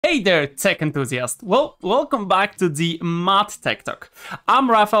Hey there, tech enthusiast! Well, welcome back to the MadTechTalk. I'm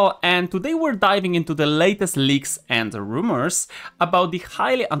Rafael, and today we're diving into the latest leaks and rumors about the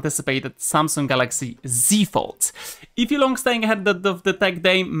highly anticipated Samsung Galaxy Z Fold. If you're long staying ahead of the tech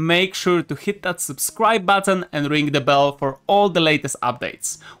day, make sure to hit that subscribe button and ring the bell for all the latest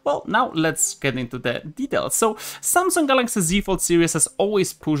updates. Well, now let's get into the details. So, Samsung Galaxy Z Fold series has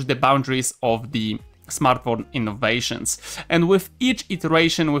always pushed the boundaries of the smartphone innovations, and with each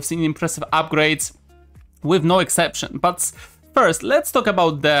iteration we've seen impressive upgrades with no exception. But first, let's talk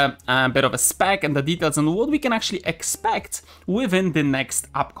about the bit of a spec and the details and what we can actually expect within the next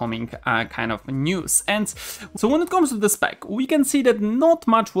upcoming kind of news. And so when it comes to the spec, we can see that not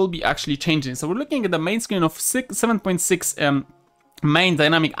much will be actually changing. So we're looking at the main screen of 7.6 main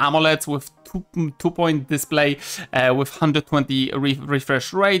dynamic AMOLED with two-point display with 120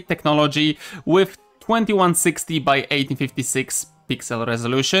 refresh rate technology with 2160 by 1856 pixel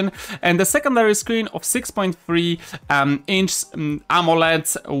resolution, and the secondary screen of 6.3 inch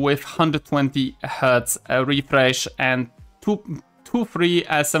AMOLED with 120 Hz refresh and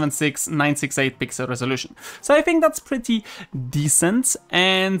 2376968 pixel resolution. So I think that's pretty decent,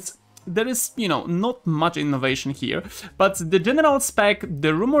 and there is, not much innovation here, but the general spec,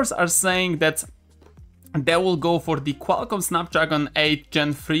 the rumors are saying that they will go for the Qualcomm Snapdragon 8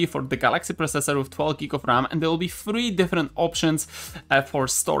 Gen 3 for the Galaxy processor with 12 GB of RAM, and there will be 3 different options for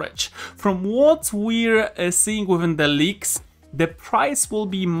storage. From what we're seeing within the leaks, the price will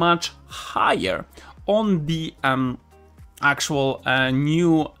be much higher on the actual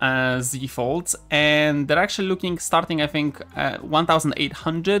new Z Folds, and they're actually looking starting, I think,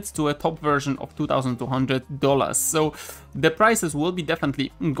 $1,800 to a top version of $2,200. So the prices will be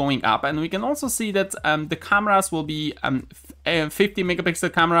definitely going up, and we can also see that the cameras will be 50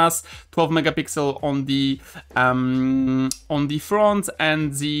 megapixel cameras, 12 megapixel on the front,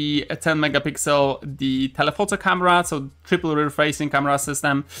 and the 10 megapixel the telephoto camera, so triple rear facing camera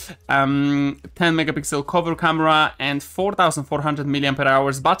system, 10 megapixel cover camera, and 4,400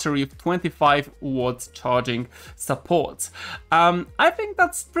 mAh battery with 25 watts charging support. I think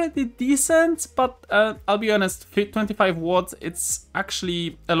that's pretty decent, but I'll be honest, 25 watts, it's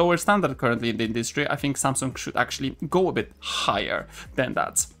actually a lower standard currently in the industry. I think Samsung should actually go a bit higher than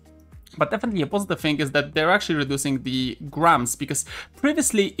that. But definitely a positive thing is that they're actually reducing the grams, because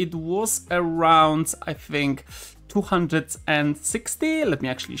previously it was around, I think, 260. Let me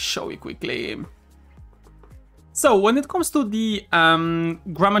actually show you quickly. So when it comes to the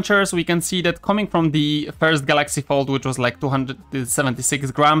grammages, we can see that coming from the first Galaxy Fold, which was like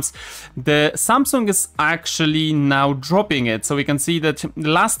 276 grams, the Samsung is actually now dropping it. So we can see that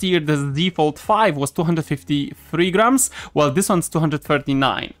last year the Z Fold 5 was 253 grams, while this one's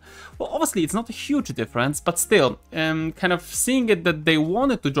 239. Well, obviously it's not a huge difference, but still, kind of seeing it that they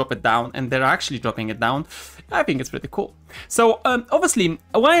wanted to drop it down and they're actually dropping it down, I think it's pretty cool. So obviously,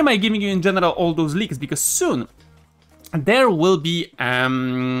 why am I giving you in general all those leaks? Because soon there will be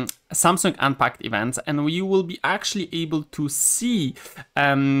Samsung Unpacked event, and we will be actually able to see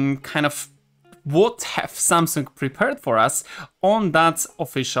kind of what have Samsung prepared for us on that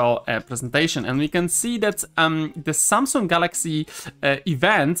official presentation. And we can see that the Samsung Galaxy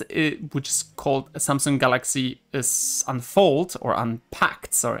event, which is called Samsung Galaxy Unfold or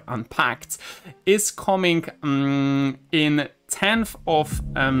Unpacked, is coming in 10th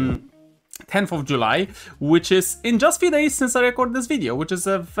of July, which is in just a few days since I record this video, which is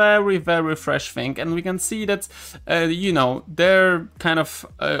a very, very fresh thing. And we can see that, they're kind of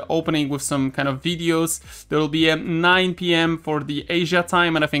opening with some kind of videos. There will be at 9 p.m. for the Asia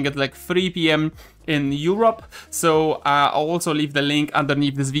time, and I think at like 3 p.m. in Europe. So I'll also leave the link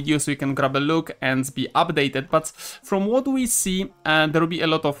underneath this video so you can grab a look and be updated. But from what we see, there will be a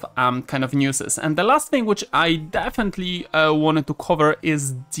lot of kind of newses. And the last thing which I definitely wanted to cover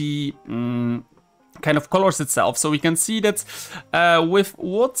is the kind of colors itself. So we can see that with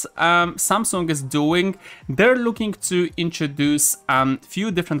what Samsung is doing, they're looking to introduce few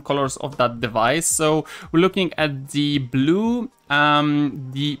different colors of that device. So we're looking at the blue,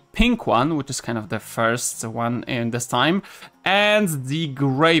 the pink one, which is kind of the first one in this time, and the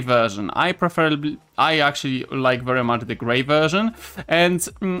gray version. I actually like very much the gray version. And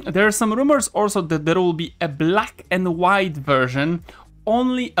there are some rumors also that there will be a black and white version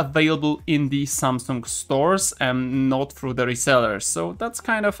only available in the Samsung stores and not through the resellers. So that's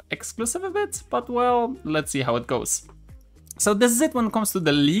kind of exclusive a bit, but well, let's see how it goes. So this is it when it comes to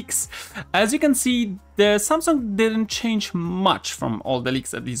the leaks. As you can see, the Samsung didn't change much from all the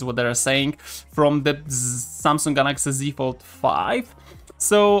leaks, at least what they're saying, from the Samsung Galaxy Z Fold 5.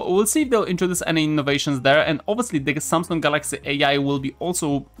 So we'll see if they'll introduce any innovations there, and obviously the Samsung Galaxy AI will be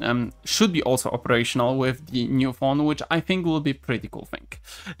also should be also operational with the new phone, which I think will be a pretty cool thing.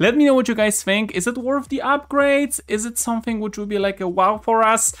 Let me know what you guys think. Is it worth the upgrades? Is it something which will be like a wow for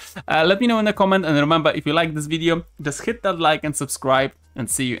us? Let me know in the comment, and remember, if you like this video, just hit that like and subscribe, and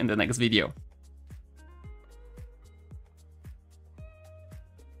see you in the next video.